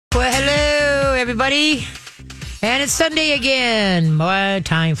Well, hello, everybody. And it's Sunday again. Boy,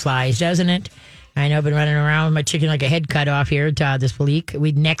 time flies, doesn't it? I know I've been running around with my chicken like a head cut off here this week.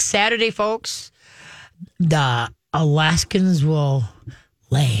 Next Saturday, folks, the Alaskans will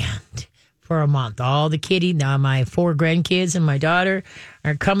land for a month. All the my 4 grandkids and my daughter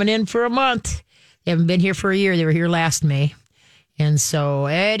are coming in for a month. They haven't been here for a year. They were here last May. And so,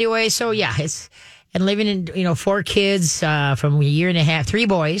 anyway, and living in, 4 kids from a year and a half, 3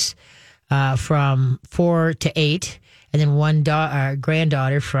 boys from 4 to 8, and then 1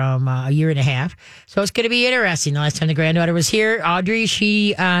 granddaughter from a year and a half. So it's going to be interesting. The last time the granddaughter was here, Audrey,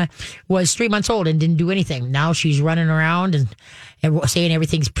 she was 3 months old and didn't do anything. Now she's running around and saying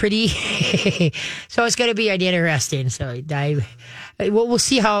everything's pretty. So it's going to be interesting. So we'll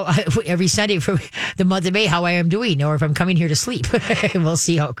see how every Sunday for the month of May how I am doing, or if I'm coming here to sleep. We'll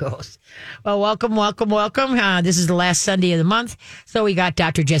see how it goes. Well, welcome. This is the last Sunday of the month, so we got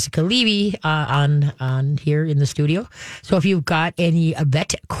Dr. Jessica Levy on here in the studio. So if you've got any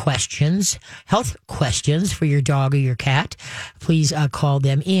vet questions, health questions for your dog or your cat, please call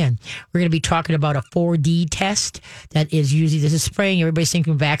them in. We're going to be talking about a 4D test that is usually, this is spring. Everybody's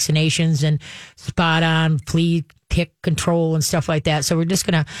thinking vaccinations and spot on, flea tick control and stuff like that. So we're just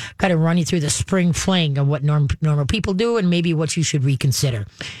going to kind of run you through the spring fling of what normal people do and maybe what you should reconsider.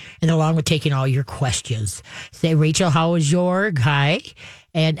 And along with taking all your questions. Say, Rachel, how is your hi?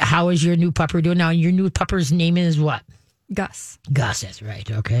 And how is your new pupper doing now? Your new pupper's name is what? Gus. Gus, that's right.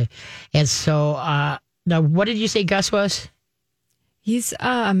 Okay. And so now what did you say Gus was? He's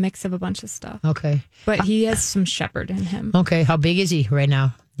a mix of a bunch of stuff. Okay. But he has some shepherd in him. Okay. How big is he right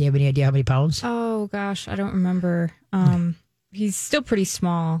now? Do you have any idea how many pounds? Oh, gosh. I don't remember. He's still pretty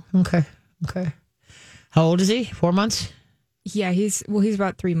small. Okay. How old is he? 4 months? Yeah, he's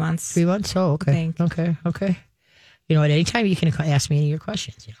about 3 months. 3 months? Oh, okay. Okay. At any time you can ask me any of your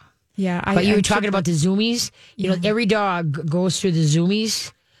questions, Yeah. But you were talking about the zoomies. Every dog goes through the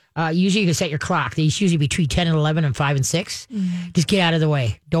zoomies. Usually you can set your clock. They usually between 10 and 11 and 5 and 6. Just get out of the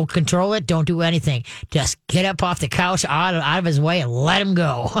way. Don't control it. Don't do anything. Just get up off the couch, out of his way, and let him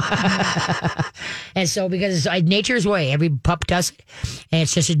go. And so, because it's nature's way, every pup does it. And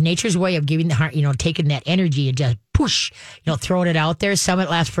it's just nature's way of giving the heart, taking that energy and just push, throwing it out there. Some it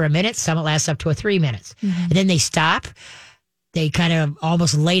lasts for a minute. Some it lasts up to 3 minutes. And then they stop. They kind of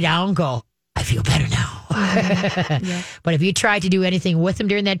almost lay down, go, I feel better now. Yeah. But if you try to do anything with them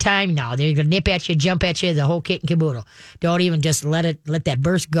during that time, no, they're going to nip at you, jump at you, the whole kit and caboodle. Don't even just let that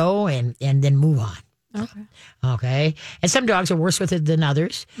burst go and then move on. Okay. And some dogs are worse with it than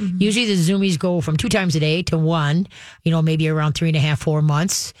others. Usually the zoomies go from 2 times a day to 1, maybe around 3.5, 4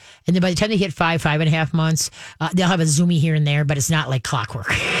 months. And then by the time they hit 5.5 months, they'll have a zoomie here and there, but it's not like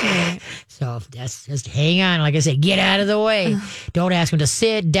clockwork. So just hang on. Like I said, get out of the way. Don't ask them to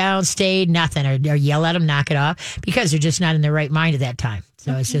sit down, stay, nothing, or yell at them, knock it off, because they're just not in the right mind at that time.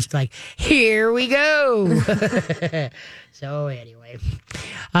 So it's just like, here we go. So anyway,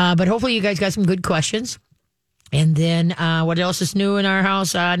 but hopefully you guys got some good questions. And then what else is new in our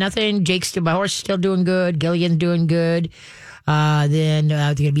house? Nothing. My horse is still doing good. Gilligan's doing good. Then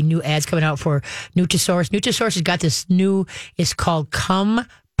there's going to be new ads coming out for Nutrisource. Nutrisource has got this new, it's called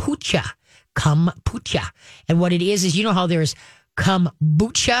kombucha. And what it is how there's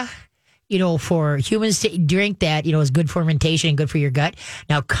kombucha, for humans to drink that, is good fermentation and good for your gut.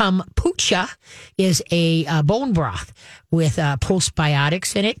 Now, kombucha is a bone broth with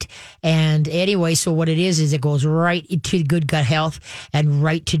postbiotics in it. And anyway, so what it is it goes right to good gut health and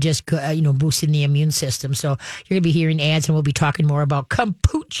right to just, boosting the immune system. So you're going to be hearing ads, and we'll be talking more about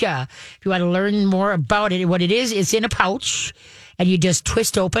kombucha. If you want to learn more about it, what it is, it's in a pouch. And you just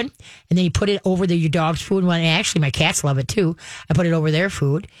twist open, and then you put it over your dog's food. And actually, my cats love it too. I put it over their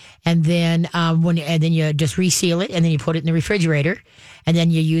food, and then then you just reseal it, and then you put it in the refrigerator, and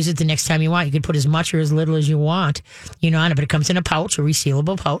then you use it the next time you want. You can put as much or as little as you want, on it. But it comes in a pouch, a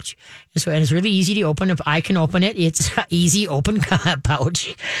resealable pouch, and it's really easy to open. If I can open it, it's an easy open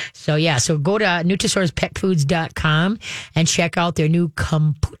pouch. So yeah, so go to NutrisourcePetFoods.com and check out their new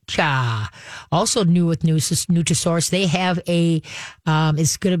kombucha. Also new with Nutrisource, they have a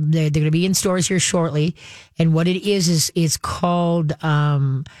they're gonna be in stores here shortly, and what it is it's called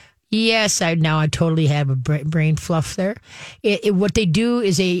yes, I totally have a brain fluff there. What they do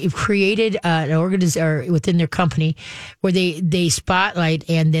is they've created an organization within their company where they spotlight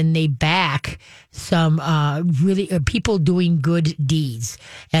and then they back really people doing good deeds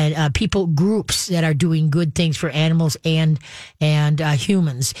and groups that are doing good things for animals and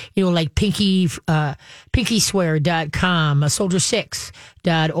humans. Like PinkySwear.com,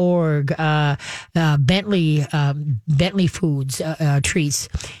 Soldier6.org, Bentley Foods treats.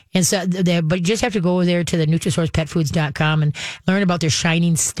 And so, but you just have to go there to the NutrisourcePetFoods.com and learn about their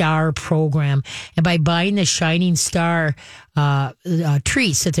Shining Star program. And by buying the Shining Star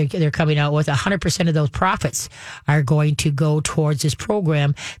treats that they're coming out with, 100% of those profits are going to go towards this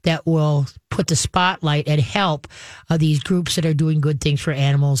program that will put the spotlight and help these groups that are doing good things for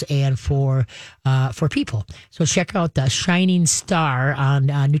animals and for people. So check out the Shining Star on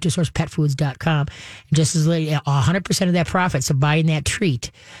NutrisourcePetFoods.com. Just as 100% of that profits of buying that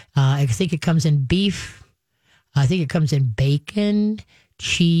treat. I think it comes in beef. I think it comes in bacon,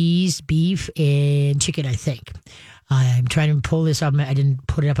 cheese, beef, and chicken, I think. I'm trying to pull this up. I didn't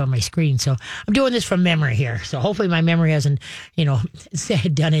put it up on my screen. So I'm doing this from memory here. So hopefully my memory hasn't,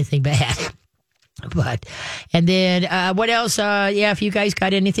 done anything bad. And then what else? If you guys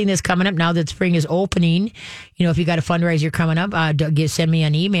got anything that's coming up now that spring is opening, if you got a fundraiser coming up, send me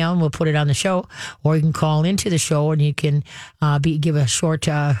an email and we'll put it on the show, or you can call into the show and you can give a short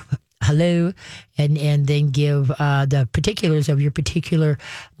hello and then give the particulars of your particular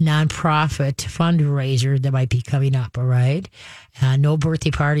nonprofit fundraiser that might be coming up. All right. No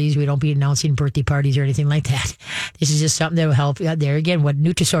birthday parties. We don't be announcing birthday parties or anything like that. This is just something that will help. There again, what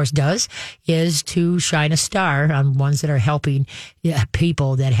Nutrisource does is to shine a star on ones that are helping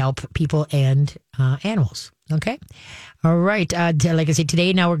people that help people and animals. Okay. All right. Like I said,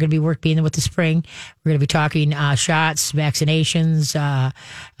 today now we're going to be being with the spring. We're going to be talking shots, vaccinations,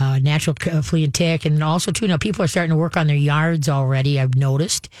 natural flea and tick. And also, too, now people are starting to work on their yards already, I've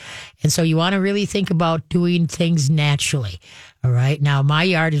noticed. And so you want to really think about doing things naturally. All right. Now, my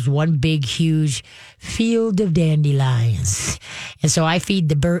yard is one big, huge field of dandelions. And so I feed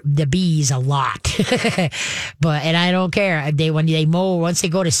the bees a lot. And I don't care. When they mow, once they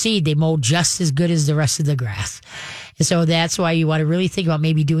go to seed, they mow just as good as the rest of the grass. And so that's why you want to really think about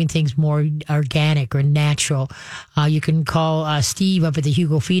maybe doing things more organic or natural. You can call Steve up at the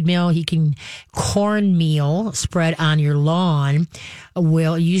Hugo Feed Mill. He can cornmeal spread on your lawn.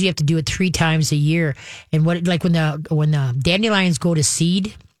 You usually have to do it 3 times a year. And when the dandelions go to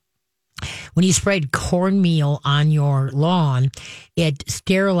seed, when you spread cornmeal on your lawn, it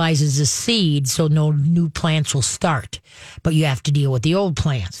sterilizes the seed so no new plants will start. But you have to deal with the old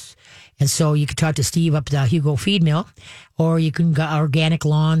plants. And so you can talk to Steve up at the Hugo Feed Mill, or you can go Organic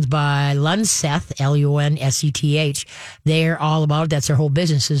Lawns by Lunseth, Lunseth. They're all about it. That's their whole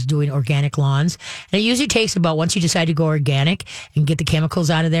business, is doing organic lawns. And it usually takes about, once you decide to go organic and get the chemicals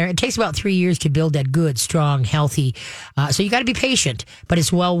out of there, it takes about 3 years to build that good, strong, healthy. So you got to be patient, but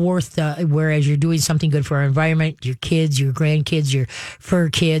it's well worth, whereas you're doing something good for our environment, your kids, your grandkids, your fur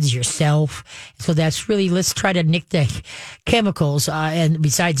kids, yourself. So that's really, let's try to nick the chemicals. And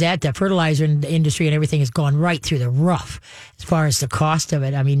besides that, the fertilizer industry and everything has gone right through the rough as far as the cost of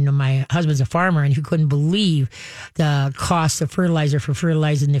it. I mean, my husband's a farmer and he couldn't believe the cost of fertilizer for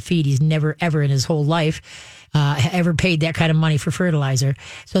fertilizing the feed. He's never, ever in his whole life ever paid that kind of money for fertilizer.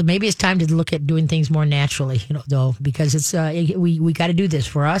 So maybe it's time to look at doing things more naturally, though, because it's we got to do this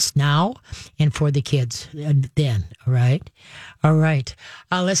for us now and for the kids then. All right.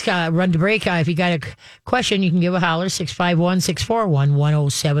 Let's run to break. If you got a question, you can give a holler,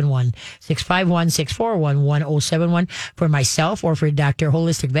 651-641-1071. 651-641-1071 for myself or for Dr.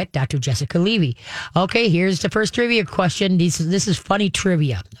 Holistic Vet, Dr. Jessica Levy. Okay, here's the first trivia question. This is funny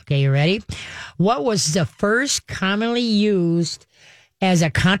trivia. Okay, you ready? What was the first commonly used as a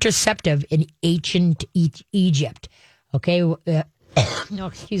contraceptive in ancient Egypt? Okay. No,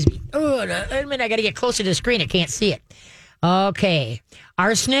 excuse me. Oh, a minute, I got to get closer to the screen. I can't see it. Okay.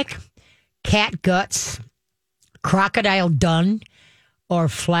 Arsenic, cat guts, crocodile dung, or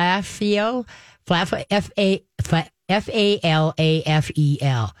F-A-L-A-F-E-L.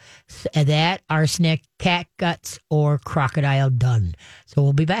 That, arsenic, cat guts, or crocodile dung. So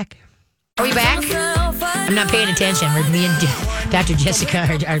we'll be back. Are we back? I'm not paying attention. Me and Dr.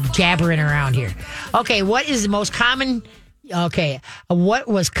 Jessica are jabbering around here. Okay, what is the most common... Okay, what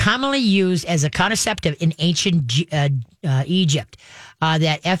was commonly used as a contraceptive in ancient Egypt?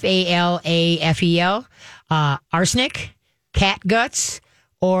 That F-A-L-A-F-E-L, arsenic, cat guts,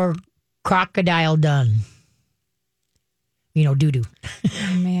 or crocodile dung? Doo-doo.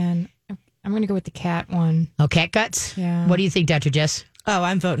 Oh, man. I'm going to go with the cat one. Oh, cat guts? Yeah. What do you think, Dr. Jess? Oh,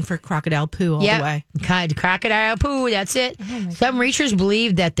 I'm voting for crocodile poo all the way. Crocodile poo, that's it. Some researchers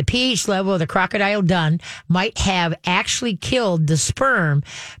believe that the pH level of the crocodile dung might have actually killed the sperm,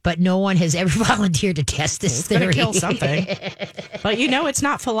 but no one has ever volunteered to test this theory. It's going to kill something. But it's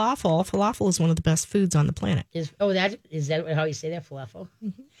not falafel. Falafel is one of the best foods on the planet. Is that how you say that, falafel?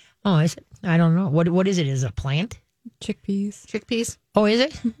 Mm-hmm. Oh, is it? I don't know. What is it? Is it a plant? Chickpeas. Oh, is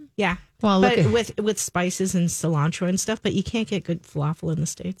it? Yeah. Well, look with spices and cilantro and stuff, but you can't get good falafel in the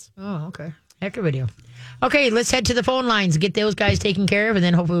States. Oh, okay. Heck of a deal. Okay, let's head to the phone lines, get those guys taken care of, and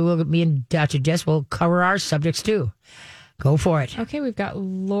then hopefully me and Dr. Jess will cover our subjects too. Go for it. Okay, we've got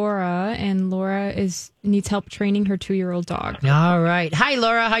Laura, and Laura needs help training her 2-year-old dog. All right. Hi,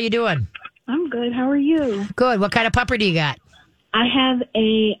 Laura. How you doing? I'm good. How are you? Good. What kind of pupper do you got? I have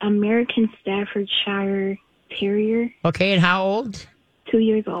a American Staffordshire Terrier. Okay, and how old? 2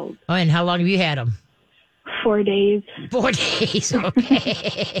 years old. Oh, and how long have you had him? 4 days. 4 days,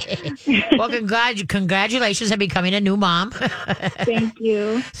 okay. Well, congratulations on becoming a new mom. Thank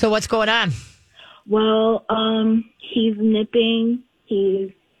you. So what's going on? Well, he's nipping.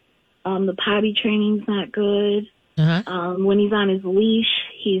 The potty training's not good. Uh-huh. When he's on his leash,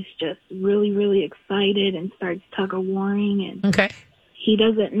 he's just really, really excited and starts tug-of-warring. And okay. He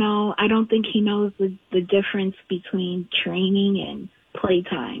doesn't know. I don't think he knows the difference between training and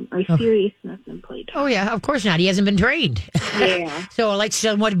playtime or seriousness in playtime. Oh, yeah, of course not. He hasn't been trained. Yeah. So it's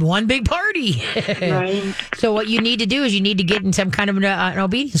one big party. Right. So what you need to do is you need to get in some kind of an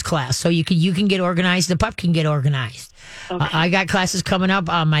obedience class so you can get organized. The pup can get organized. Okay. I got classes coming up.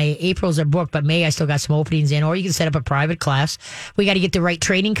 My Aprils are booked, but May I still got some openings in. Or you can set up a private class. We got to get the right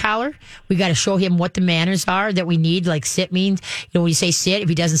training collar. We got to show him what the manners are that we need. Like sit means, when you say sit, if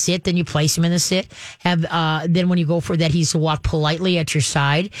he doesn't sit, then you place him in the sit. Then when you go for that, he's to walk politely at your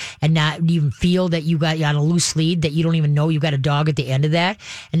side and not even feel that you got on a loose lead, that you don't even know you got a dog at the end of that.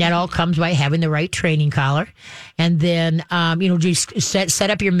 And that all comes by having the right training collar. And then, just set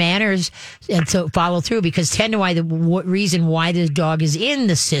up your manners and so follow through, because the reason why this dog is in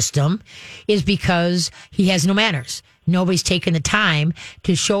the system is because he has no manners. Nobody's taken the time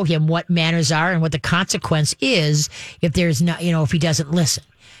to show him what manners are and what the consequence is if there's not, if he doesn't listen.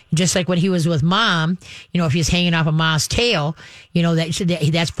 Just like when he was with mom, if he's hanging off a mom's tail,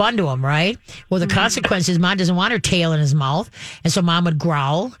 that's fun to him, right? Well, the consequence is mom doesn't want her tail in his mouth. And so mom would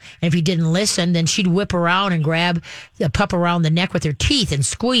growl. And if he didn't listen, then she'd whip around and grab the pup around the neck with her teeth and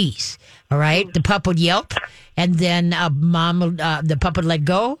squeeze. All right. The pup would yelp. And then the pup would let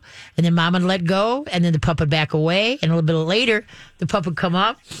go, and then mom would let go, and then the pup would back away. And a little bit later, the pup would come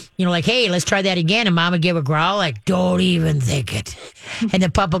up, like, hey, let's try that again. And mom would give a growl, like, don't even think it. And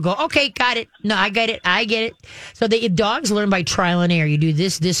the pup would go, okay, got it. No, I get it. So the dogs learn by trial and error. You do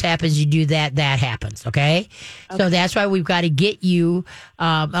this happens. You do that happens. Okay? So that's why we've got to get you.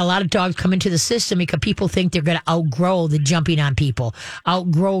 A lot of dogs come into the system because people think they're going to outgrow the jumping on people,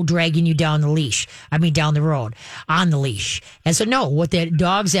 outgrow dragging you down the road, on the leash. And so, no, what the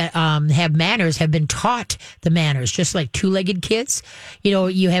dogs that have manners have been taught the manners, just like two-legged kids.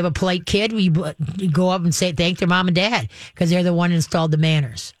 You have a polite kid, you go up and say thank their mom and dad because they're the one who installed the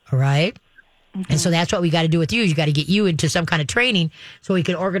manners. All right? Mm-hmm. And so that's what we got to do with you. You got to get you into some kind of training so we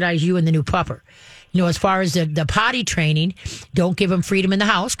can organize you and the new pupper. As far as the potty training, don't give him freedom in the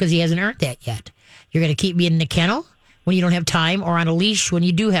house because he hasn't earned that yet. You're going to keep me in the kennel when you don't have time, or on a leash when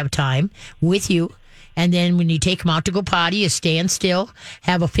you do have time with you. And then when you take him out to go potty, you stand still,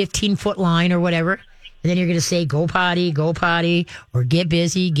 have a 15-foot line or whatever. And then you're going to say, go potty, or get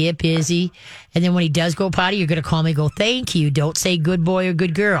busy. And then when he does go potty, you're going to call me and go, thank you. Don't say good boy or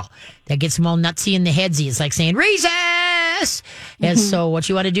good girl. That gets them all nutsy in the headsy. It's like saying, recess! And so what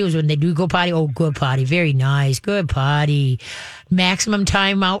you want to do is when they do go potty, oh, good potty, very nice, good potty. Maximum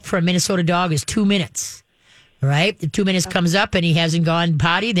time out for a Minnesota dog is 2 minutes. All right? If 2 minutes comes up and he hasn't gone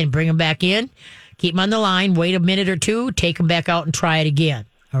potty, then bring him back in. Keep him on the line, wait a minute or two, take him back out and try it again.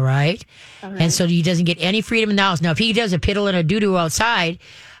 All right? And so he doesn't get any freedom in the house. Now, if he does a piddle and a doo-doo outside,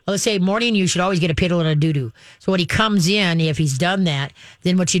 let's say morning, you should always get a piddle and a doo-doo. So when he comes in, if he's done that,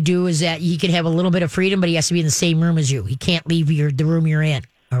 then what you do is that he can have a little bit of freedom, but he has to be in the same room as you. He can't leave the room you're in.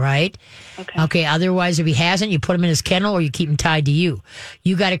 All right? Okay. Otherwise, if he hasn't, you put him in his kennel or you keep him tied to you.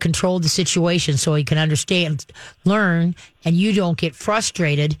 You got to control the situation so he can understand, learn, and you don't get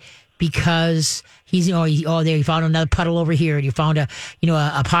frustrated because he's, there, you found another puddle over here and you found a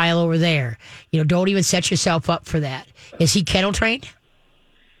pile over there. Don't even set yourself up for that. Is he kennel trained?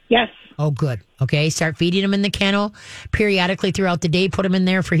 Yes. Oh, good. Okay, start feeding them in the kennel periodically throughout the day. Put them in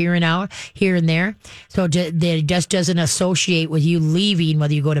there for here and there. So that it just doesn't associate with you leaving,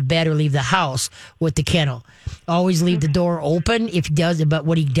 whether you go to bed or leave the house with the kennel. Always leave the door open if he does, but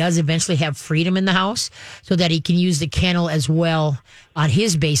what he does eventually have freedom in the house so that he can use the kennel as well on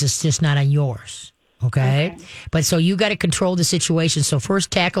his basis, just not on yours. Okay. But so you got to control the situation. So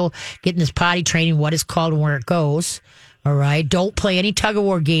first tackle getting this potty training, what it's called and where it goes. All right. Don't play any tug of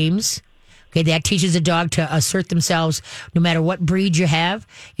war games. Okay. That teaches a dog to assert themselves no matter what breed you have.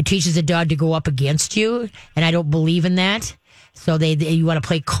 It teaches a dog to go up against you. And I don't believe in that. So you want to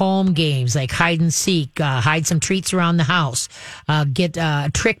play calm games like hide and seek, hide some treats around the house, get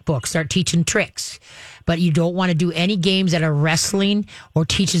a trick book, start teaching tricks. But you don't want to do any games that are wrestling or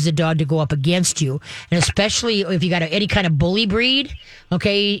teaches the dog to go up against you. And especially if you got any kind of bully breed,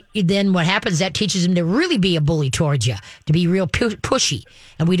 okay, then what happens, that teaches him to really be a bully towards you, to be real pushy.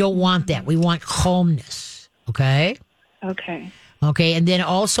 And we don't want that. We want calmness, okay? Okay. Okay, and then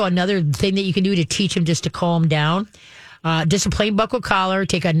also another thing that you can do to teach him just to calm down, just a plain buckle collar,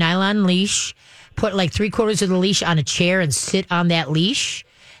 take a nylon leash, put like 3/4 of the leash on a chair and sit on that leash.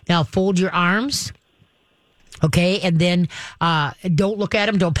 Now fold your arms. Okay, and then don't look at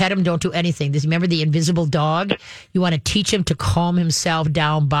him, don't pet him, don't do anything. Remember the invisible dog? You want to teach him to calm himself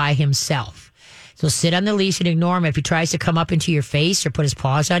down by himself. So sit on the leash and ignore him. If he tries to come up into your face or put his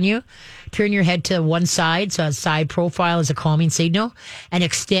paws on you, turn your head to one side. So a side profile is a calming signal. And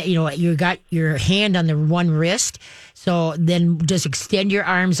extend, you got your hand on the one wrist. So then just extend your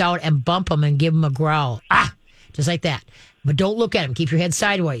arms out and bump him and give him a growl. Just like that. But don't look at him. Keep your head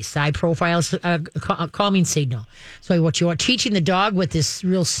sideways. Side profile is a calming signal. So what you are teaching the dog with this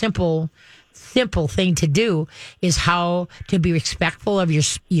real simple thing to do is how to be respectful of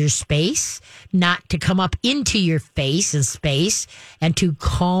your space, not to come up into your face and space, and to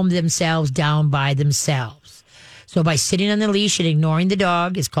calm themselves down by themselves. So by sitting on the leash and ignoring the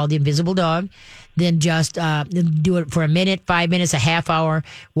dog, it's called the invisible dog, then just do it for a minute, 5 minutes, a half hour,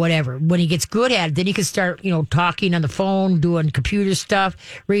 whatever. When he gets good at it, then he can start, talking on the phone, doing computer stuff,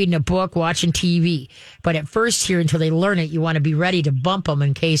 reading a book, watching TV. But at first here, until they learn it, you want to be ready to bump them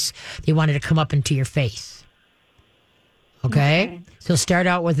in case they wanted to come up into your face. Okay? So start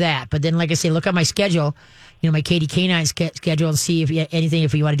out with that. But then, like I say, look at my schedule, my Katie Canine schedule, and see if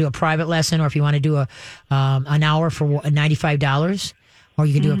you want to do a private lesson or if you want to do an hour for $95. Or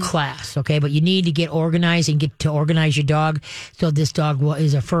you can do a class, okay? But you need to get organized and get to organize your dog so this dog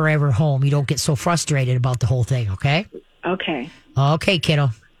is a forever home. You don't get so frustrated about the whole thing, okay? Okay. Okay, kiddo.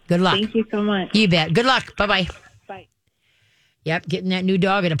 Good luck. Thank you so much. You bet. Good luck. Bye-bye. Bye. Yep, getting that new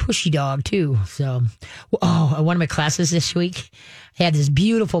dog and a pushy dog, too. So, one of my classes this week had this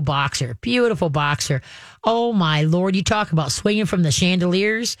beautiful boxer. Oh, my Lord, you talk about swinging from the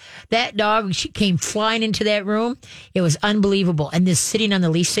chandeliers. That dog, she came flying into that room. It was unbelievable. And this sitting on the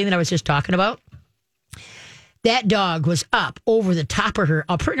leash thing that I was just talking about, that dog was up over the top of her,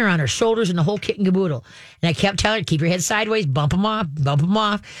 putting her on her shoulders and the whole kit and caboodle. And I kept telling her, keep your head sideways, bump them off.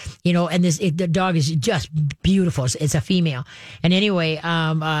 And the dog is just beautiful. It's a female. And anyway,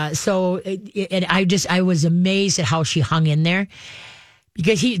 and I was amazed at how she hung in there.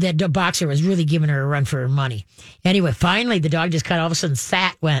 Because the boxer was really giving her a run for her money. Anyway, finally, the dog just kind of all of a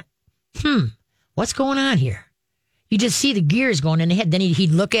sudden went, what's going on here? You just see the gears going in the head. Then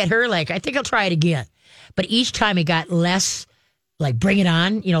he'd look at her like, I think I'll try it again. But each time it got less, like, bring it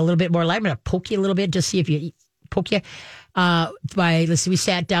on, a little bit more light. I'm going to poke you a little bit, just see if you poke you. We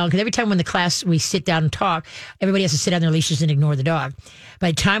sat down, because every time when the class we sit down and talk, everybody has to sit on their leashes and ignore the dog.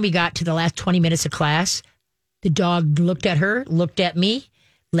 By the time we got to the last 20 minutes of class, the dog looked at her, looked at me,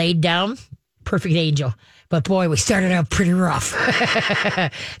 laid down, perfect angel. But boy, we started out pretty rough.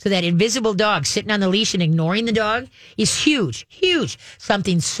 So that invisible dog sitting on the leash and ignoring the dog is huge.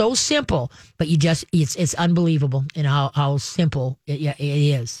 Something so simple, but it's unbelievable in how simple it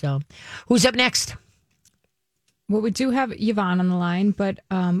is. So who's up next? Well, we do have Yvonne on the line, but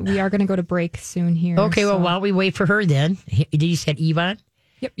we are going to go to break soon here. Okay, well, why don't we wait for her then? Did you say Yvonne?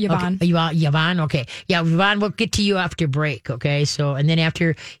 Yep, Yvonne. Okay. Yvonne, okay. Yeah, Yvonne, we'll get to you after break, okay? So, and then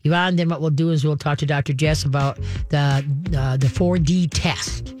after Yvonne, then what we'll do is we'll talk to Dr. Jess about the 4D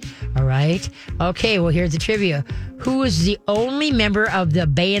test, all right? Okay, well, here's the trivia. Who was the only member of the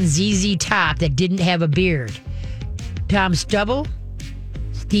band ZZ Top that didn't have a beard? Tom Stubble,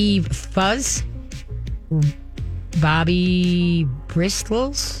 Steve Fuzz, Bobby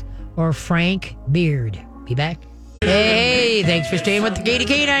Bristles, or Frank Beard? Be back. Hey, thanks for staying with the Katie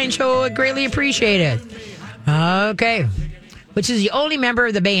Canine Show. I greatly appreciate it. Okay. Which is the only member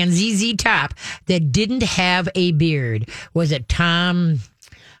of the band ZZ Top that didn't have a beard? Was it Tom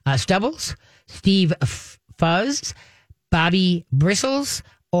Stubbles, Steve Fuzz, Bobby Bristles,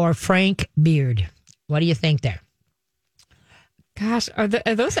 or Frank Beard? What do you think there? Gosh, are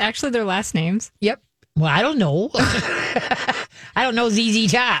those actually their last names? Yep. Well, I don't know. I don't know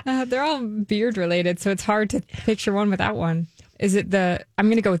ZZ Top. They're all beard related, so it's hard to picture one without one. Is it I'm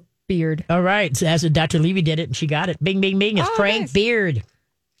going to go with Beard. All right. So as Dr. Levy did it, and she got it. Bing, bing, bing. It's Frank nice. Beard.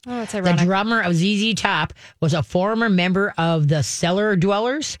 Oh, that's The ironic. drummer of ZZ Top was a former member of the Cellar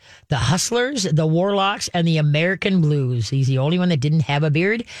Dwellers, the Hustlers, the Warlocks, and the American Blues. He's the only one that didn't have a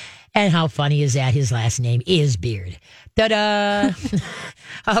beard. And how funny is that? His last name is Beard. Ta-da!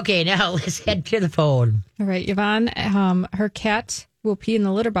 Okay, now let's head to the phone. All right, Yvonne, her cat will pee in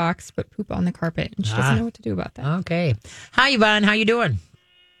the litter box but poop on the carpet, and she doesn't know what to do about that. Okay. Hi, Yvonne. How you doing?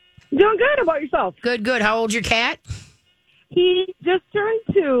 Doing good. How about yourself? Good, good. How old's your cat? He just turned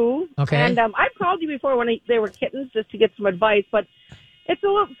 2. Okay. And I called you before when they were kittens just to get some advice, but it's a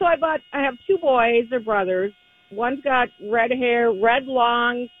little. So I have 2 boys. They're brothers. One's got red hair, red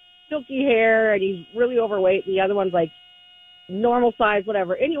long, silky hair, and he's really overweight. And the other one's like normal size,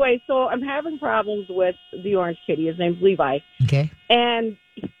 whatever. Anyway, so I'm having problems with the orange kitty. His name's Levi. Okay. And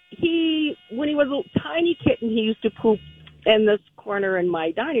when he was a little tiny kitten, he used to poop in this corner in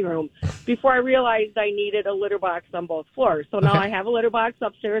my dining room before I realized I needed a litter box on both floors. So now Okay. I have a litter box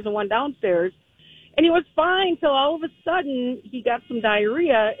upstairs and one downstairs. And he was fine till all of a sudden he got some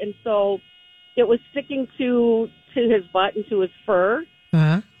diarrhea. And so it was sticking to his butt and to his fur.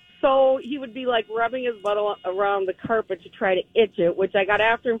 Uh-huh. So he would be like rubbing his butt around the carpet to try to itch it, which I got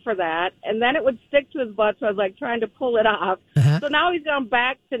after him for that. And then it would stick to his butt, so I was like trying to pull it off. Uh-huh. So now he's gone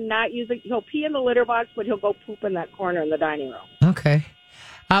back to not using. He'll pee in the litter box, but he'll go poop in that corner in the dining room. Okay.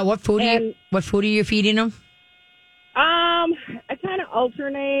 What food are you feeding him? I kind of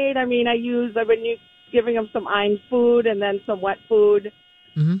alternate. I mean, I've been giving him some Iams food and then some wet food.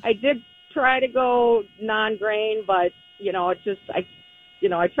 Mm-hmm. I did try to go non-grain, but it's just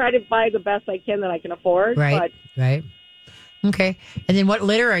I try to buy the best I can that I can afford. Right. But, right. Okay. And then what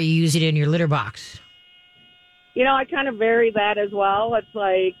litter are you using in your litter box? I kind of vary that as well. It's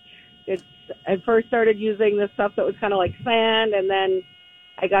like I first started using this stuff that was kind of like sand, and then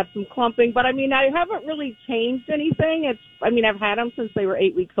I got some clumping. But I mean, I haven't really changed anything. I've had them since they were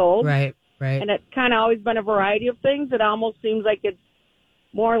 8 weeks old. Right. Right. And it's kind of always been a variety of things. It almost seems like it's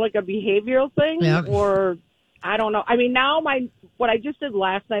more like a behavioral thing, Yeah. or I don't know. I mean, now what I just did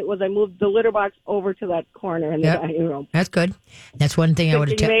last night was I moved the litter box over to that corner in the Yep. dining room. That's good. That's one thing I would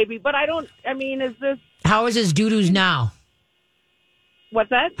have Thinking taken. maybe, but is this, How is his doo-doos now? what's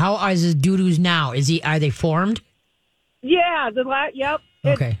that? How are his doo-doos now? Are they formed? Yeah, yep.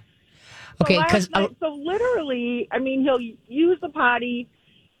 Okay. Okay, because So literally, he'll use the potty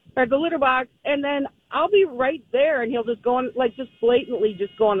or the litter box, and then I'll be right there, and he'll just go on, just blatantly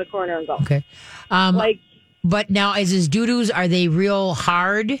just go on the corner and go. okay. But now, is his doo-doos, are they real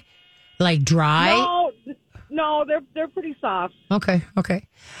hard, like dry? No, they're pretty soft. Okay.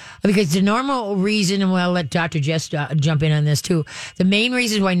 Because the normal reason, and I'll let Dr. Jess jump in on this too. The main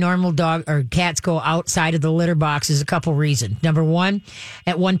reason why normal dog or cats go outside of the litter box is a couple reasons. Number one,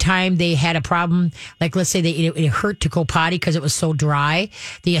 at one time they had a problem, like let's say it hurt to go potty because it was so dry.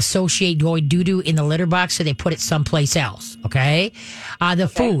 They associate going doo-doo in the litter box, so they put it someplace else. Okay. The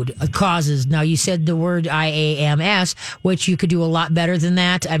food causes. Now you said the word IAMS, which you could do a lot better than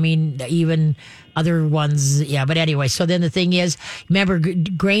that. I mean, even other ones, yeah. But anyway, so then the thing is, remember,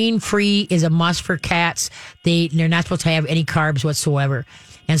 grain-free is a must for cats. They're not supposed to have any carbs whatsoever.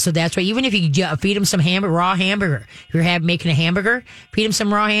 And so that's why, even if you feed them some raw hamburger, if you're making a hamburger, feed them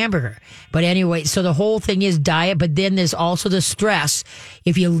some raw hamburger. But anyway, so the whole thing is diet, but then there's also the stress.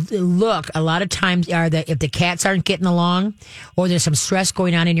 If you look, a lot of times if the cats aren't getting along, or there's some stress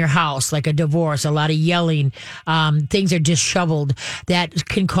going on in your house, like a divorce, a lot of yelling, things are disheveled, that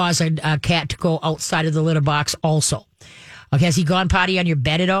can cause a cat to go outside of the litter box also. Okay, has he gone potty on your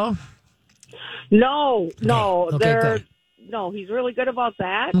bed at all? No. Okay, good. No, he's really good about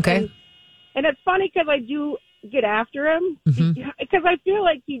that. Okay. And it's funny because I do get after him because I feel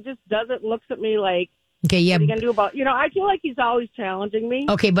like he just looks at me like, okay, yeah. what are you going to do about, I feel like he's always challenging me.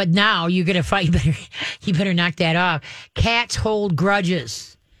 Okay, but now you're going to fight. You better knock that off. Cats hold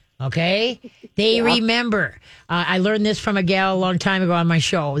grudges. Okay? They remember. I learned this from a gal a long time ago on my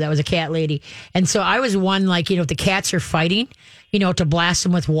show. That was a cat lady. And so I was one, if the cats are fighting, to blast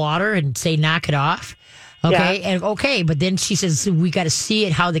them with water and say, knock it off. Okay. Yeah. And but then she says, we got to see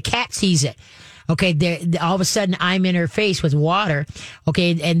it how the cat sees it. Okay, all of a sudden I'm in her face with water.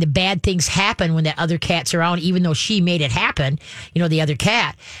 Okay, and the bad things happen when that other cat's around, even though she made it happen, the other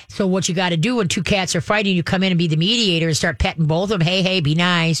cat. So what you got to do when two cats are fighting, you come in and be the mediator and start petting both of them. Hey, be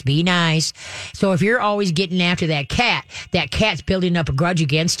nice, be nice. So if you're always getting after that cat's building up a grudge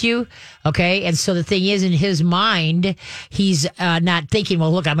against you. Okay, and so the thing is, in his mind, he's not thinking,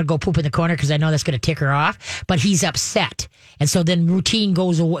 well, look, I'm going to go poop in the corner because I know that's going to tick her off, but he's upset. And so then routine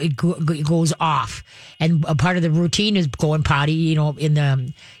goes away, goes off, and a part of the routine is going potty, in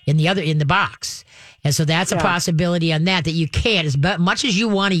the box. And so that's a possibility on that you can't. As much as you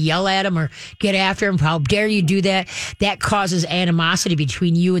want to yell at him or get after him, how dare you do that? That causes animosity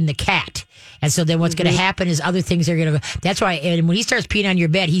between you and the cat. And so then what's going to happen is other things are going to. That's why, and when he starts peeing on your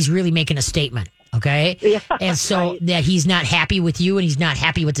bed, he's really making a statement. Okay. Yeah, and so that he's not happy with you and he's not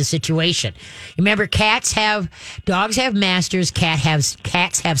happy with the situation. Remember, dogs have masters,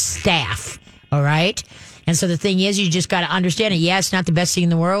 cats have staff. All right. And so the thing is, you just got to understand it. Yeah, it's not the best thing in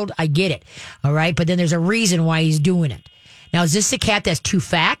the world. I get it. All right. But then there's a reason why he's doing it. Now, is this the cat that's too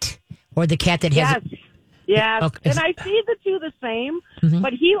fat or the cat that has? Yes. Okay. And I see the two the same,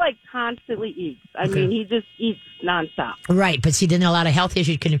 but he constantly eats. I mean, he just eats nonstop. Right. But see, then a lot of health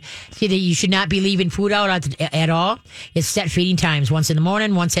issues see that you should not be leaving food out at all. It's set feeding times, once in the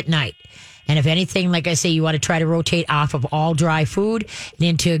morning, once at night. And if anything, like I say, you want to try to rotate off of all dry food and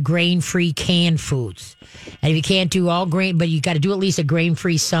into grain-free canned foods. And if you can't do all grain, but you got to do at least a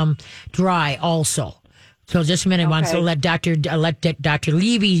grain-free, some dry also. So just a minute, I want to let Dr.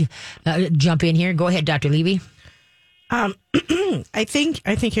 Levy jump in here. Go ahead, Dr. Levy. I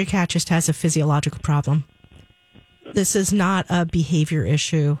think your cat just has a physiological problem. This is not a behavior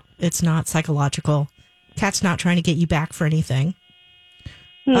issue. It's not psychological. Cat's not trying to get you back for anything.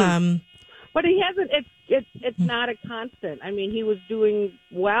 But he hasn't. It's not a constant. I mean, he was doing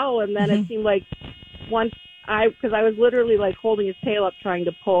well, and then it seemed like because I was literally holding his tail up, trying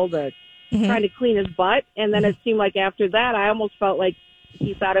to pull trying to clean his butt, and then it seemed like after that, I almost felt like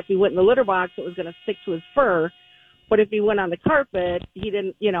he thought if he went in the litter box, it was going to stick to his fur. But if he went on the carpet, he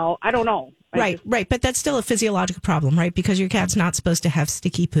didn't. I don't know. Right. But that's still a physiological problem, right? Because your cat's not supposed to have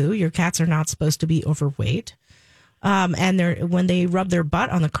sticky poo. Your cats are not supposed to be overweight. And when they rub their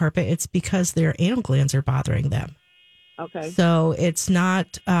butt on the carpet, it's because their anal glands are bothering them. Okay. So it's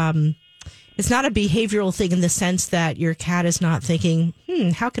not a behavioral thing in the sense that your cat is not thinking,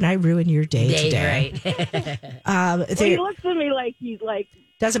 how can I ruin your day today? Right. He looks at me like he's like.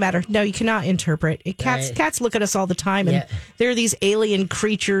 Doesn't matter. No, you cannot interpret. Cats look at us all the time, and they're these alien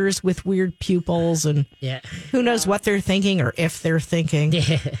creatures with weird pupils, and who knows what they're thinking or if they're thinking.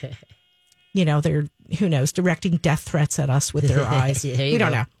 They're, who knows, directing death threats at us with their eyes. We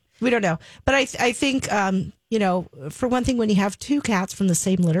don't know. But I think, for one thing, when you have two cats from the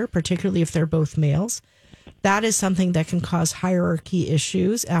same litter, particularly if they're both males, that is something that can cause hierarchy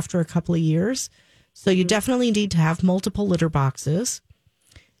issues after a couple of years. So you definitely need to have multiple litter boxes.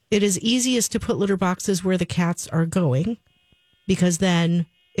 It is easiest to put litter boxes where the cats are going, because then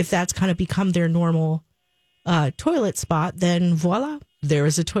if that's kind of become their normal toilet spot, then voila, there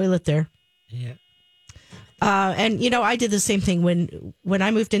is a toilet there. Yeah. And I did the same thing when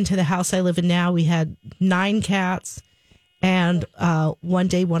I moved into the house I live in now. We had 9 cats, and one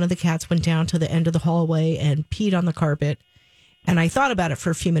day one of the cats went down to the end of the hallway and peed on the carpet. And I thought about it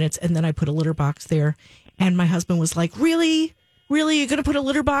for a few minutes, and then I put a litter box there. And my husband was like, "Really, you're going to put a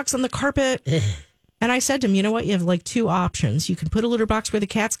litter box on the carpet?" And I said to him, "You know what? You have 2 options. You can put a litter box where the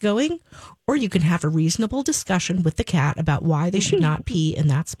cat's going, or you can have a reasonable discussion with the cat about why they should not pee in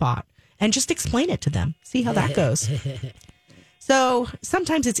that spot." And just explain it to them. See how that goes. So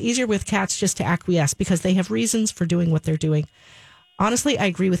sometimes it's easier with cats just to acquiesce because they have reasons for doing what they're doing. Honestly, I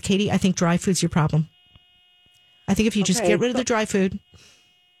agree with Katie. I think dry food's your problem. I think if you just get rid of the dry food,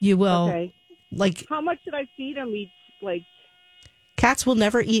 you will. Okay. How much should I feed them each? Cats will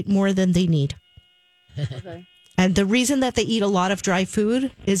never eat more than they need. Okay. And the reason that they eat a lot of dry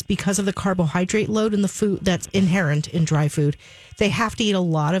food is because of the carbohydrate load in the food that's inherent in dry food. They have to eat a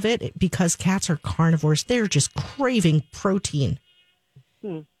lot of it because cats are carnivores. They're just craving protein.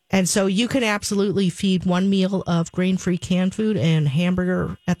 And so you can absolutely feed one meal of grain-free canned food and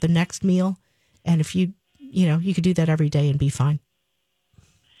hamburger at the next meal. And if you could do that every day and be fine.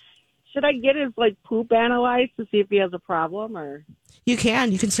 Should I get his poop analyzed to see if he has a problem, or? You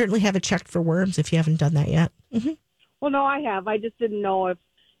can certainly have it checked for worms if you haven't done that yet. Mm-hmm. Well, no, I have. I just didn't know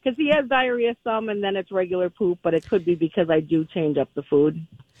because he has diarrhea some, and then it's regular poop, but it could be because I do change up the food.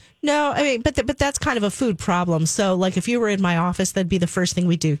 No, I mean, but that's kind of a food problem. So, if you were in my office, that'd be the first thing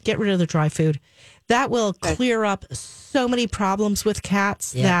we do: get rid of the dry food. That will clear up so many problems with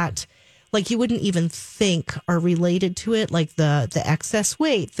cats that. like you wouldn't even think are related to it, like the excess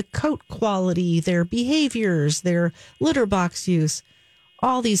weight, the coat quality, their behaviors, their litter box use.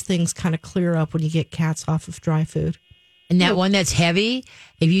 All these things kind of clear up when you get cats off of dry food. And that one that's heavy,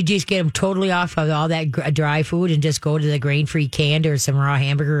 if you just get them totally off of all that dry food and just go to the grain-free canned or some raw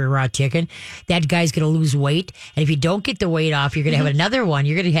hamburger or raw chicken, that guy's going to lose weight. And if you don't get the weight off, you're going to have another one.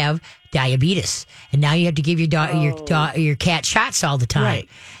 You're going to have diabetes. And now you have to give your cat shots all the time. Right.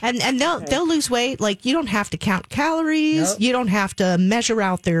 And they'll lose weight. Like, you don't have to count calories. Nope. You don't have to measure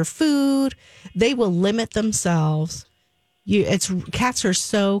out their food. They will limit themselves. Cats are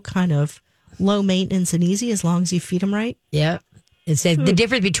so kind of low maintenance and easy as long as you feed them right. Yeah. It's the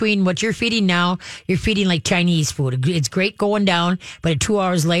difference between what you're feeding now, you're feeding like Chinese food. It's great going down, but 2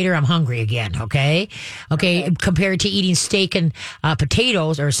 hours later, I'm hungry again, okay? Compared to eating steak and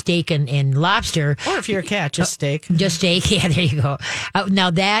potatoes or steak and lobster. Or if you're a cat, just steak. Just steak, yeah, there you go.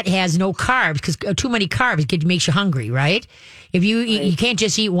 Now, that has no carbs because too many carbs makes you hungry, right? If you eat, you can't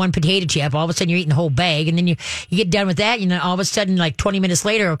just eat one potato chip. All of a sudden, you're eating the whole bag, and then you get done with that, and then all of a sudden, like 20 minutes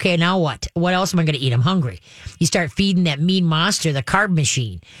later, okay, now what? What else am I going to eat? I'm hungry. You start feeding that mean monster, the carb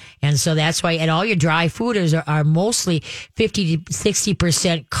machine, and so that's why. And all your dry fooders are mostly 50 to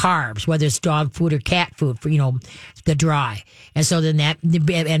 60% carbs, whether it's dog food or cat food, for the dry. And so then as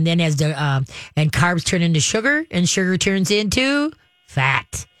and carbs turn into sugar, and sugar turns into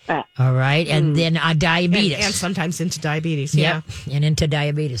fat. All right. And then diabetes. And sometimes into diabetes. Yep. And into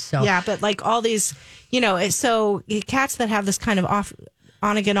diabetes. So yeah, but like all these, so cats that have this kind of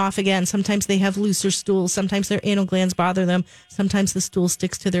on again, off again, sometimes they have looser stools. Sometimes their anal glands bother them. Sometimes the stool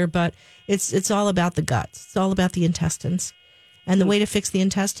sticks to their butt. It's all about the guts. It's all about the intestines. And the way to fix the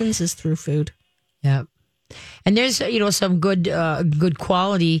intestines is through food. Yeah. And there's, some good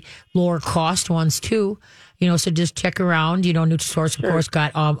quality, lower cost ones too. So just check around. Nutrisource, of course,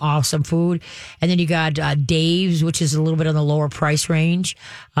 got awesome food. And then you got Dave's, which is a little bit on the lower price range.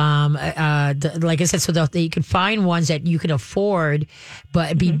 Like I said, so you can find ones that you can afford,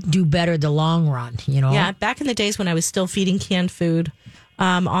 but do better the long run, Yeah, back in the days when I was still feeding canned food,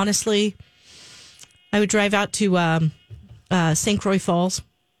 honestly, I would drive out to St. Croix Falls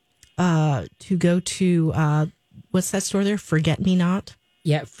to go to, what's that store there? Forget Me Not.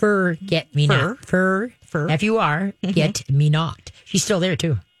 Yeah, Forget Me Not. Fur. F-U-R, Get Me Not. She's still there,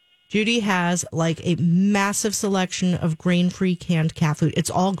 too. Judy has like a massive selection of grain-free canned cat food. It's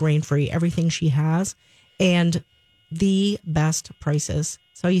all grain-free, everything she has, and the best prices.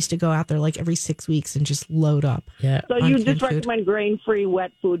 So I used to go out there like every 6 weeks and just load up. Yeah. So you just recommend grain-free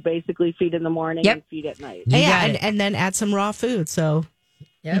wet food, basically feed in the morning and feed at night. And then add some raw food. So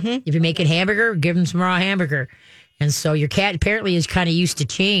if you make it hamburger, give them some raw hamburger. And so your cat apparently is kind of used to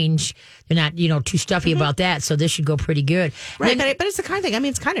change. They're not, too stuffy about that. So this should go pretty good. Right. But it's the kind of thing. I mean,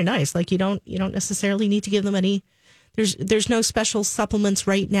 it's kind of nice. Like you don't necessarily need to give them any. There's no special supplements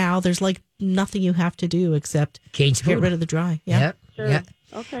right now. There's like nothing you have to do except change the food. Get rid of the dry. Yeah. Yep. Sure. Yep.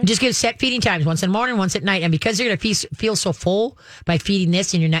 Okay. And just give set feeding times, once in the morning, once at night. And because they're going to feel so full by feeding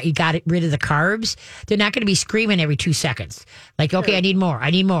this and you got rid of the carbs, they're not going to be screaming every 2 seconds. Like, okay, I need more, I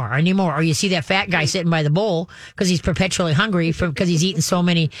need more, I need more. Or you see that fat guy sitting by the bowl because he's perpetually hungry because he's eating so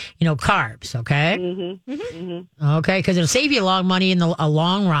many, carbs, okay? Mm-hmm. Mm-hmm. Okay, because it'll save you a lot of money in the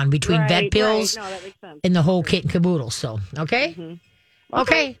long run between vet pills No, that makes sense. and the whole kit and caboodle. So, okay? Mm-hmm.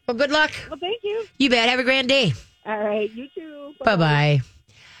 Okay, well, good luck. Well, thank you. You bet. Have a grand day. All right, you too. Bye-bye.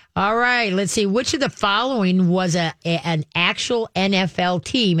 All right, let's see. Which of the following was an actual NFL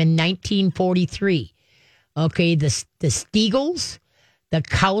team in 1943? Okay, the Steagles, the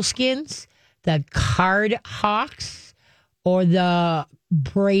Cowskins, the Card Hawks, or the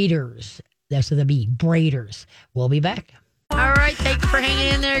Braiders? That's the B, Braiders. We'll be back. All right, thanks for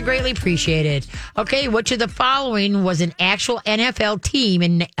hanging in there. Greatly appreciated. Okay, which of the following was an actual NFL team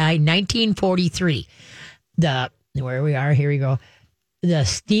in 1943? Where we are, here we go. The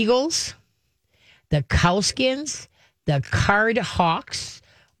Steagles, the Cowskins, the Card Hawks,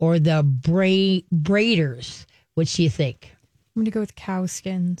 or the Braiders? Which do you think? I'm going to go with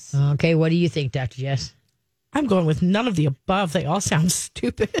Cowskins. Okay, what do you think, Dr. Jess? I'm going with none of the above. They all sound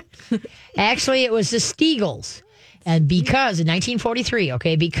stupid. Actually, it was the Steagles. And because in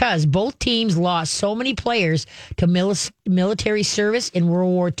 1943, because both teams lost so many players to military service in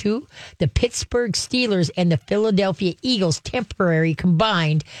World War II, the Pittsburgh Steelers and the Philadelphia Eagles temporarily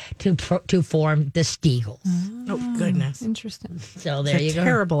combined to form the Steagles. Oh, goodness. Interesting. So there you go.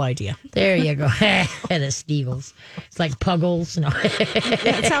 Terrible idea. There you go. The Steagles. It's like Puggles. No.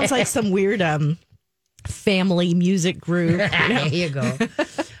 It sounds like some weird family music group. There you go.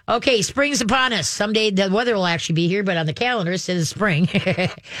 Okay, spring's upon us. Someday the weather will actually be here, but on the calendar it says spring.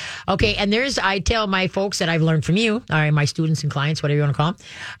 Okay, and I tell my folks that I've learned from you, all right, my students and clients, whatever you want to call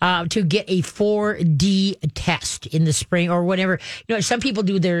them, to get a 4D test in the spring or whatever. You know, some people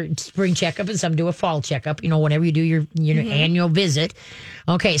do their spring checkup and some do a fall checkup, you know, whenever you do your annual visit.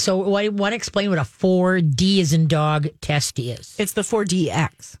 Okay, so want to explain what a 4D as in dog test is? It's the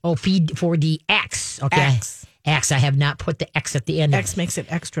 4DX. Oh, 4DX. Okay. X. I have not put the X at the end. X makes it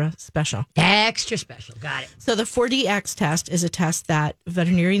extra special. Extra special. Got it. So the 4DX test is a test that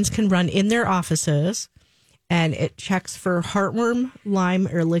veterinarians can run in their offices, and it checks for heartworm, Lyme,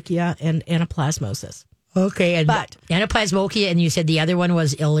 Ehrlichia, and anaplasmosis. Okay, but anaplasmosis, and you said the other one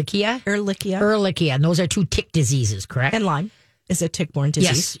was Ehrlichia? Ehrlichia, and those are 2 tick diseases, correct? And Lyme is a tick-borne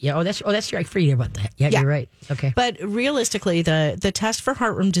disease. Yes. Yeah. Oh, that's right. I forget about that. Yeah, you're right. Okay. But realistically, the test for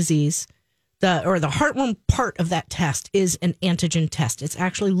heartworm disease, the heartworm part of that test is an antigen test. It's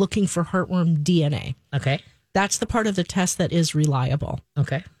actually looking for heartworm DNA. Okay. That's the part of the test that is reliable.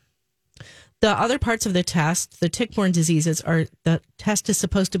 Okay. The other parts of the test, the tick-borne diseases, the test is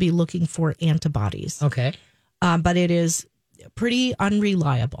supposed to be looking for antibodies. Okay. But it is pretty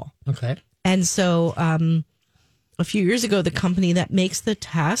unreliable. Okay. And so a few years ago, the company that makes the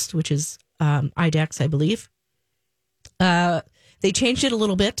test, which is IDEXX, I believe, they changed it a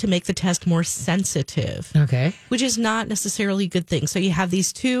little bit to make the test more sensitive. Okay. Which is not necessarily a good thing. So you have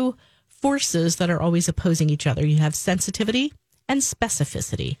these two forces that are always opposing each other. You have sensitivity and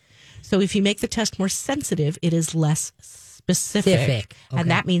specificity. So if you make the test more sensitive, it is less specific. Okay. And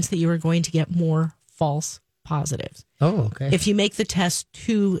that means that you are going to get more false positives. Oh, okay. If you make the test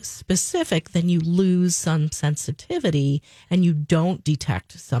too specific, then you lose some sensitivity and you don't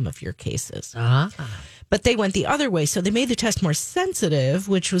detect some of your cases. But they went the other way. So they made the test more sensitive,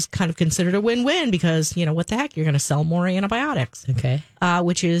 which was kind of considered a win-win because, you know, what the heck? You're going to sell more antibiotics. Okay.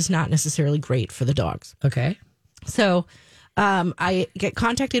 Which is not necessarily great for the dogs. Okay. So I get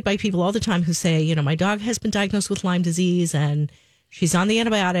contacted by people all the time who say, you know, my dog has been diagnosed with Lyme disease and she's on the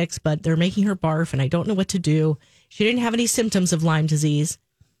antibiotics, but they're making her barf and I don't know what to do. She didn't have any symptoms of Lyme disease.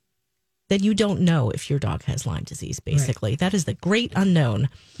 Then you don't know if your dog has Lyme disease, basically. Right. That is the great unknown.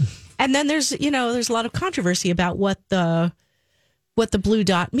 And then there's a lot of controversy about what the blue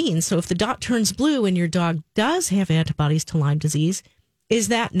dot means. So if the dot turns blue and your dog does have antibodies to Lyme disease, is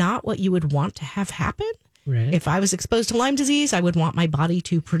that not what you would want to have happen? Right. If I was exposed to Lyme disease, I would want my body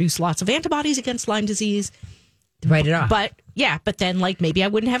to produce lots of antibodies against Lyme disease. Write it off. But then maybe I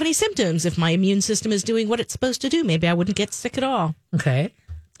wouldn't have any symptoms if my immune system is doing what it's supposed to do. Maybe I wouldn't get sick at all. Okay.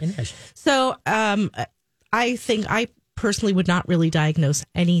 So I think I personally would not really diagnose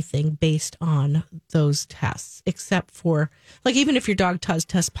anything based on those tests, except for, even if your dog does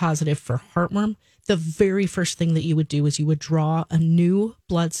test positive for heartworm, the very first thing that you would do is you would draw a new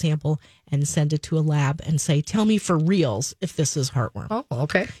blood sample and send it to a lab and say, tell me for reals if this is heartworm. Oh,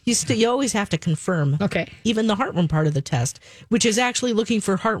 okay. You always have to confirm even the heartworm part of the test, which is actually looking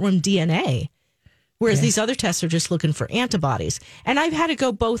for heartworm DNA. Whereas these other tests are just looking for antibodies. And I've had it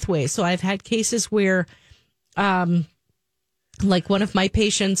go both ways. So I've had cases where, like one of my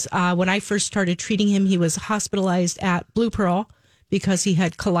patients, when I first started treating him, he was hospitalized at Blue Pearl because he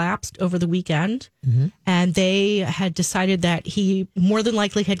had collapsed over the weekend. Mm-hmm. And they had decided that he more than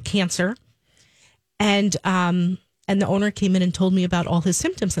likely had cancer. And the owner came in and told me about all his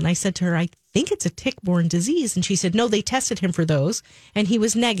symptoms. And I said to her, I think it's a tick-borne disease. And she said, no, they tested him for those, and he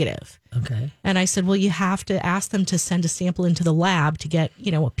was negative. Okay. And I said, well, you have to ask them to send a sample into the lab to get, a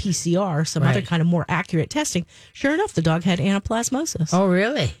PCR, some other kind of more accurate testing. Sure enough, the dog had anaplasmosis. Oh,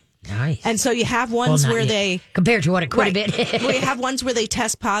 really? Nice. And so you have ones where they... Compared to what it could have been. Well, you have ones where they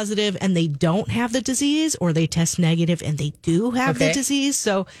test positive and they don't have the disease, or they test negative and they do have the disease.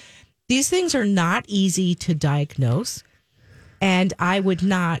 So these things are not easy to diagnose. And I would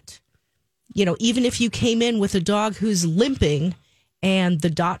not... even if you came in with a dog who's limping and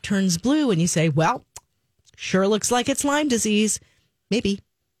the dot turns blue and you say, well, sure looks like it's Lyme disease. Maybe.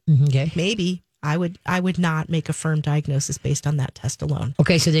 Okay. Maybe. I would not make a firm diagnosis based on that test alone.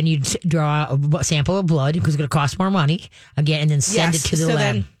 Okay, so then you draw a sample of blood because it's going to cost more money, again, and then send it to the lab.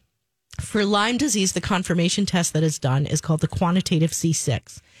 Then for Lyme disease, the confirmation test that is done is called the quantitative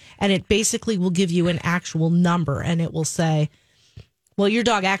C6. And it basically will give you an actual number, and it will say, well, your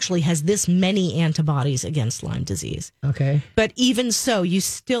dog actually has this many antibodies against Lyme disease. Okay. But even so, you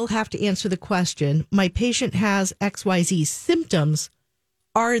still have to answer the question, my patient has XYZ symptoms.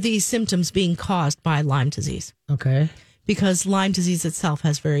 Are these symptoms being caused by Lyme disease? Okay. Because Lyme disease itself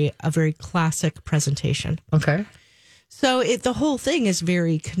has a very classic presentation. Okay. So the whole thing is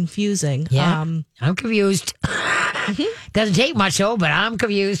very confusing. Yeah, I'm confused. Doesn't take much, though, but I'm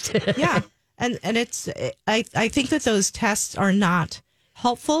confused. Yeah. And it's, I think that those tests are not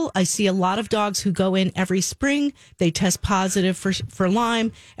helpful. I see a lot of dogs who go in every spring. They test positive for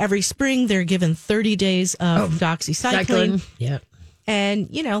Lyme. Every spring, they're given 30 days of doxycycline. Yeah. And,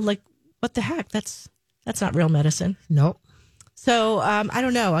 like, what the heck? That's not real medicine. Nope. So I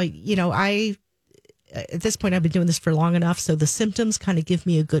don't know. I at this point I've been doing this for long enough, so the symptoms kind of give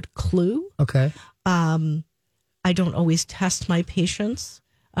me a good clue. Okay. I don't always test my patients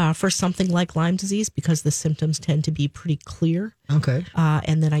for something like Lyme disease because the symptoms tend to be pretty clear. Okay.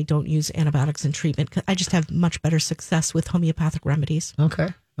 And then I don't use antibiotics in treatment. I just have much better success with homeopathic remedies. Okay.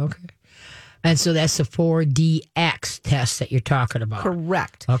 And so that's the 4DX test that you're talking about.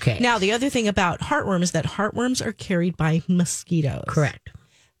 Correct. Okay. Now, the other thing about heartworm is that heartworms are carried by mosquitoes. Correct.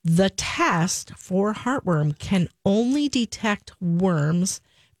 The test for heartworm can only detect worms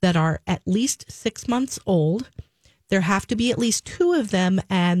that are at least 6 months old. There have to be at least 2 of them,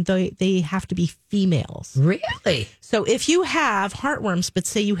 and they have to be females. Really? So if you have heartworms, but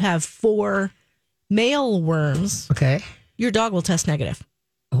say you have 4 male worms, Okay. your dog will test negative.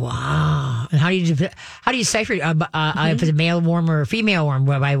 Wow. And how do you decipher if it's a male worm or a female worm?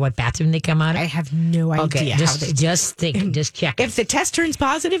 By what bathroom they come out of? I have no idea. Okay, just think, just check. If the test turns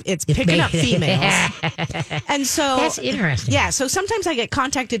positive, it's picking up females. And so That's interesting. Yeah. So sometimes I get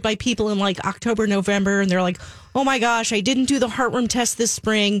contacted by people in like October, November, and they're like, oh my gosh, I didn't do the heartworm test this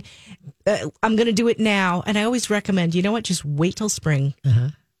spring. I'm going to do it now. And I always recommend, you know what? Just wait till spring. Uh-huh.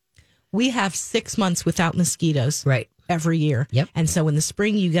 We have 6 months without mosquitoes. Right. Every year. Yep. And so in the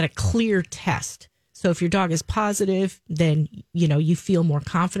spring, you get a clear test. So if your dog is positive, then, you feel more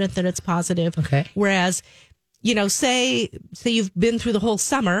confident that it's positive. Okay. Whereas, say you've been through the whole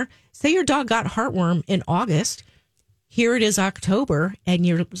summer, say your dog got heartworm in August, here it is October, and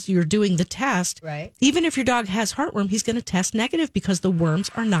you're doing the test. Right. Even if your dog has heartworm, he's going to test negative because the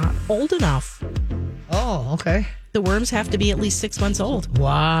worms are not old enough. Oh, okay. The worms have to be at least 6 months old.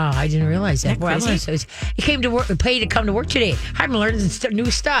 Wow, I didn't realize that. Isn't that crazy? You came to work, paid to come to work today. I'm learning new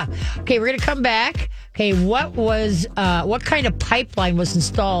stuff. Okay, we're gonna come back. Okay, what kind of pipeline was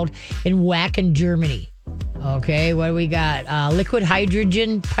installed in Wacken, Germany? Okay, what do we got? Liquid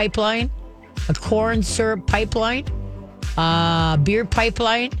hydrogen pipeline, a corn syrup pipeline, beer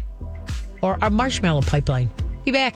pipeline, or a marshmallow pipeline? Be back.